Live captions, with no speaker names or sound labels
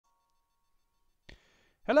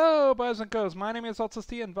Hello boys and girls, my name is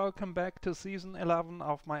S11E1 and welcome back to season 11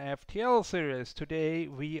 of my FTL series. Today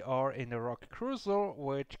we are in the rock cruiser,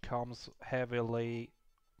 which comes heavily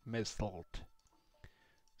missiled.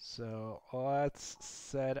 So let's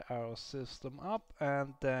set our system up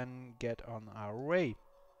and then get on our way.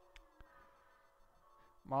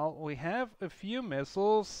 Well, we have a few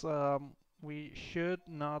missiles. We should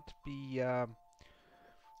not be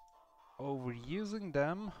overusing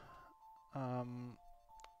them.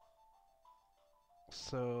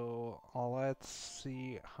 So let's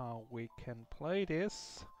see how we can play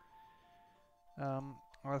this. I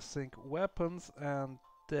think weapons and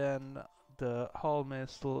then the hull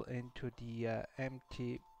missile into the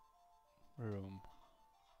empty room.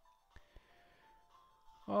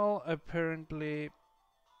 Well, apparently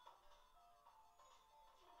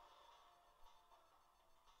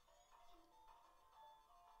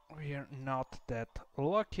we're not that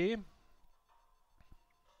lucky.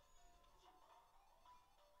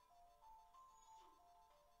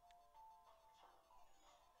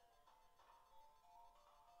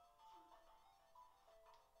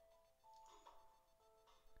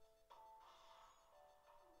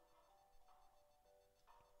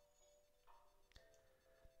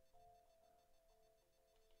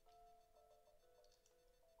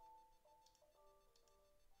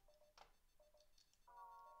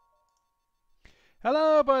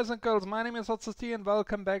 Hello boys and girls, my name is S11E1 and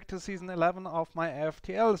welcome back to season 11 of my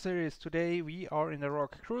FTL series. Today we are in a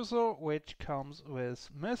rock cruiser which comes with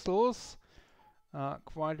missiles.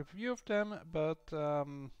 Quite a few of them, but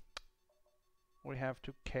we have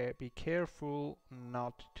to be careful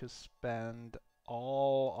not to spend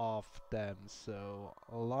all of them. So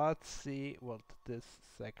let's see what this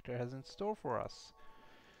sector has in store for us.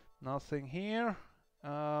 Nothing here.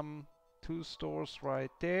 Two stores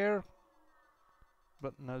right there,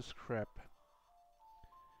 but no scrap.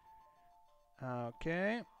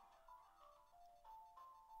 Okay.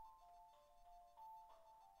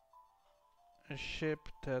 A ship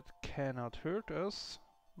that cannot hurt us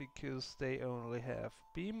because they only have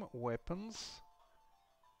beam weapons.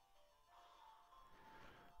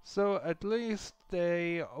 So at least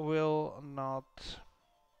they will not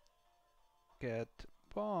get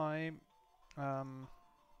by.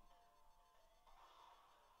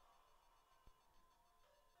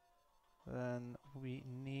 Then we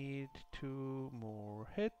need 2 more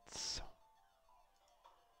hits.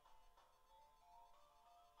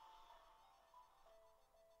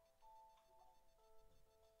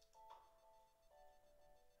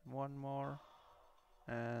 One more,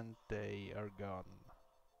 and they are gone.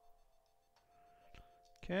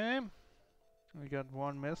 Okay, we got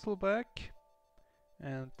 1 missile back,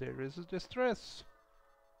 and there is a distress.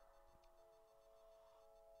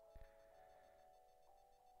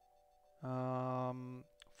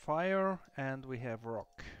 Fire, and we have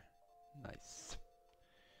rock. Nice.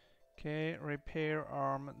 Okay, repair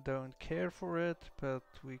arm, don't care for it, but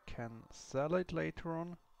we can sell it later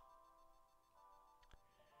on.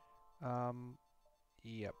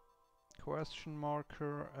 Yep. Question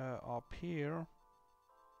marker up here.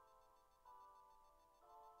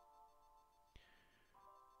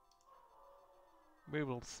 We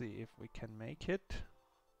will see if we can make it.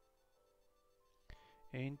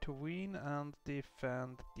 Intervene and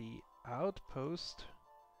defend the outpost.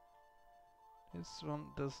 This one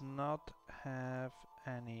does not have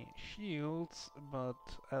any shields, but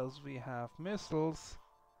as we have missiles,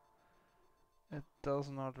 it does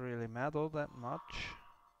not really matter that much.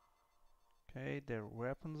 Okay, their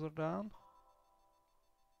weapons are down.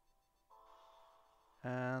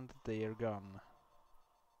 And they are gone.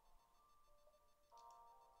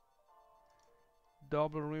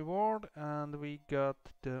 Double reward, and we got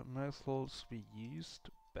the missiles we used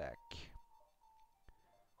back.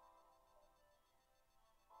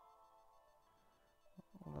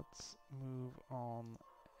 Let's move on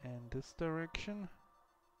in this direction.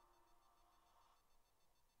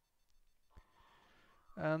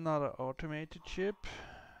 Another automated ship.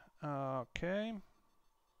 Okay.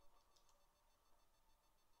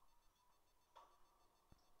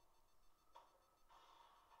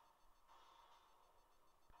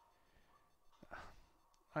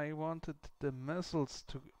 I wanted the missile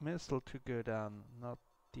to go down, not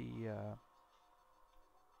the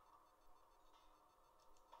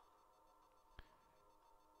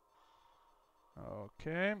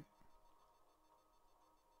okay.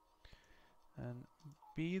 And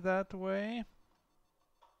be that way.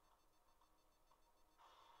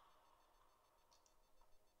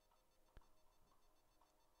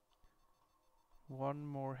 One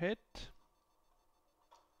more hit.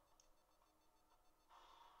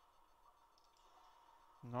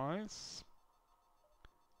 Nice.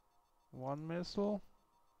 One missile.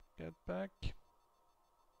 Get back.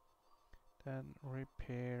 Then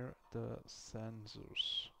repair the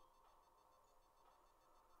sensors.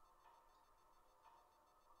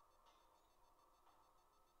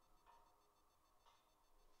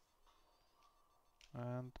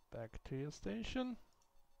 And back to your station.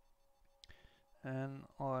 And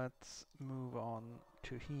let's move on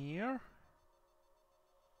to here.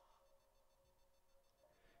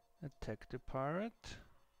 Attack the pirate.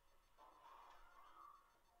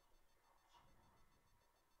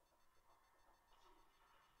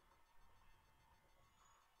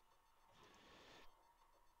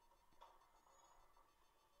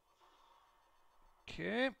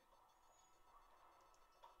 Okay.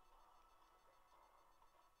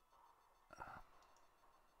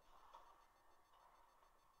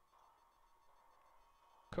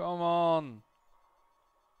 Come on.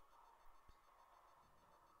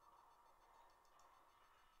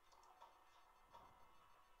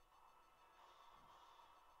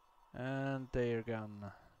 And they're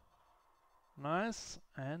gone. Nice.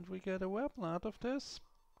 And we get a weapon out of this.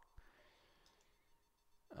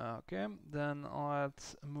 Okay, then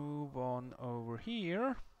let's move on over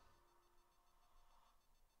here.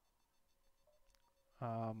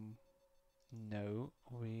 No,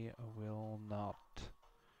 we will not.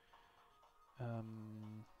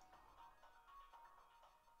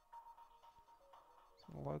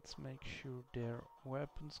 So let's make sure their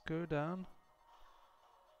weapons go down.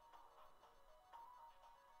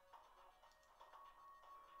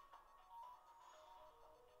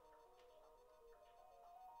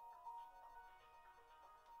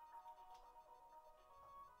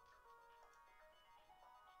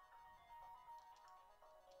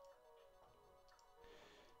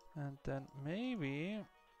 And then maybe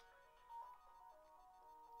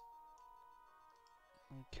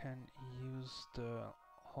we can use the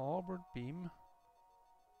halberd beam.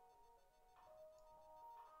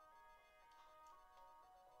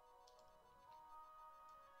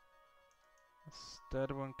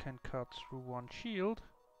 That one can cut through one shield.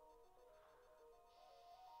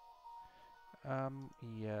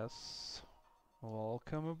 Yes.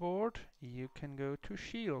 Welcome aboard. You can go to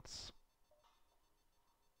shields.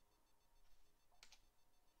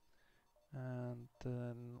 And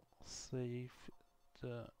then save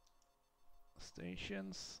the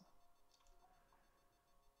stations.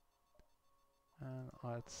 And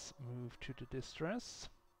let's move to the distress.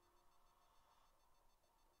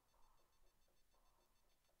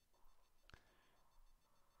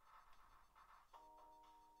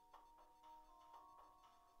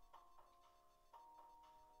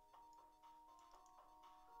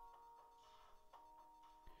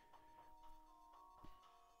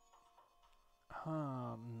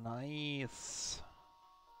 Ah, nice.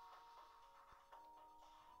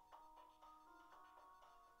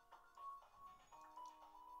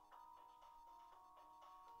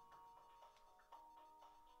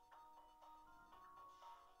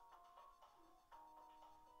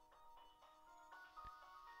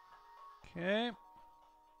 Okay.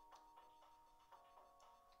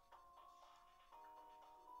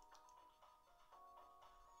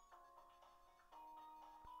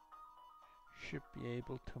 Should be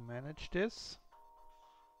able to manage this.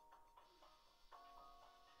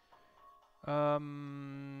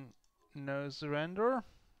 No surrender.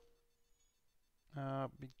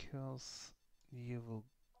 Because you will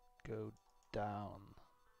go down.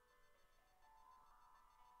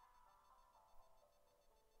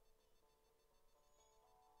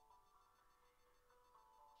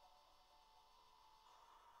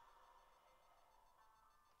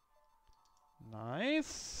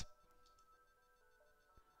 Nice.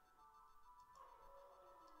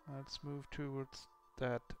 Let's move towards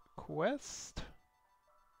that quest.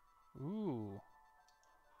 Ooh.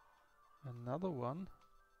 Another one.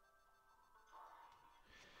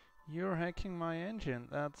 You're hacking my engine.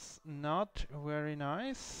 That's not very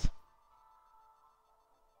nice.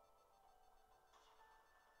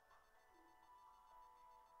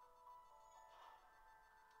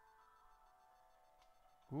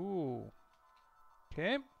 Ooh.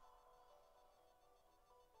 Okay.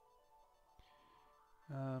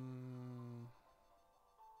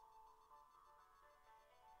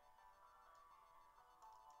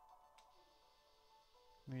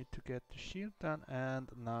 Need to get the shield down, and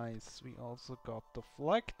nice. We also got the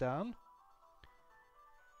flag down,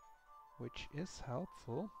 which is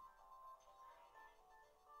helpful.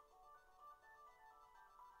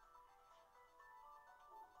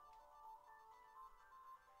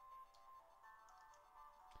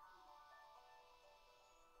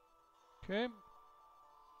 Okay.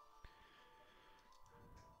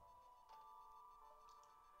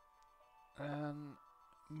 And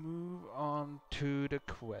move on to the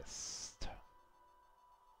quest.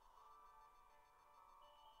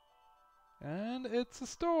 And it's a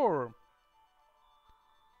store.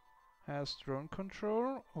 Has drone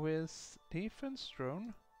control with defense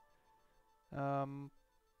drone.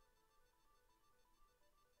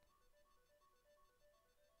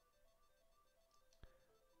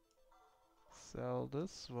 Sell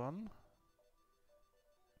this one.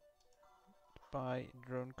 Buy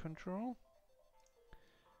drone control.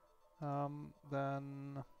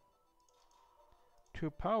 Then to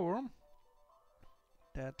power.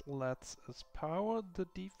 That lets us power the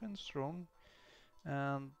defense drone,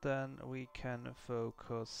 and then we can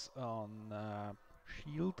focus on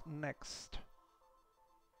shield next.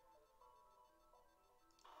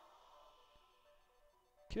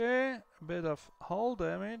 Okay, a bit of hull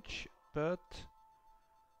damage, but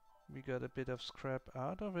we got a bit of scrap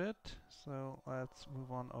out of it, so let's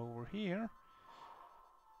move on over here.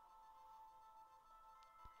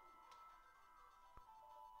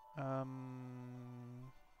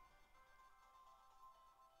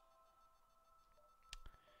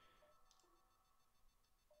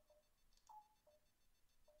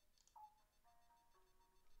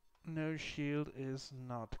 No shield is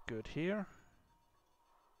not good here.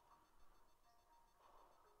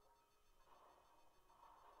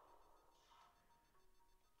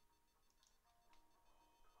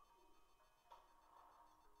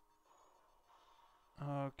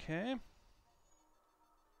 Okay.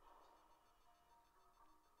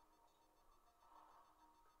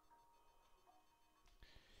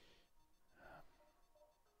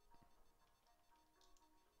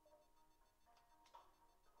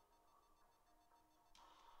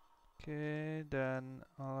 Okay, then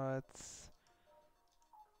let's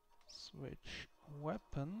switch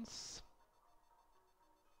weapons.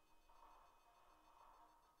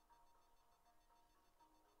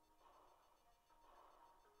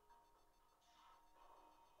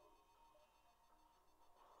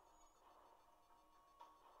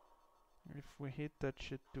 If we hit, that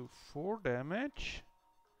should do 4 damage.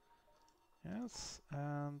 Yes,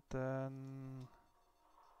 and then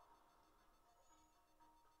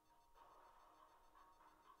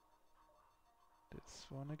this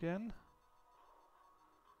one again.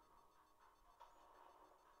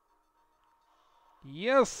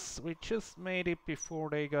 Yes, we just made it before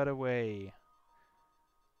they got away.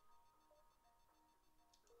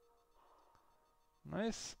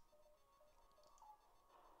 Nice.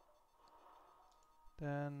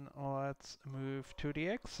 Then let's move to the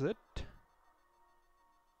exit.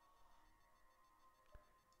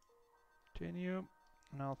 Continue.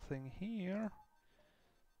 Nothing here.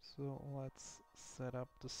 So let's set up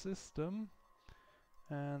the system.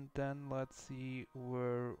 And then let's see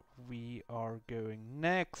where we are going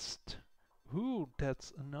next. Ooh,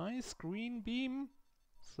 that's a nice green beam.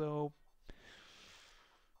 So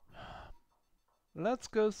let's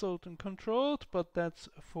go Zoltan controlled, but that's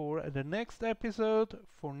for the next episode.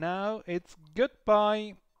 For now, it's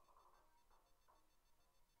goodbye.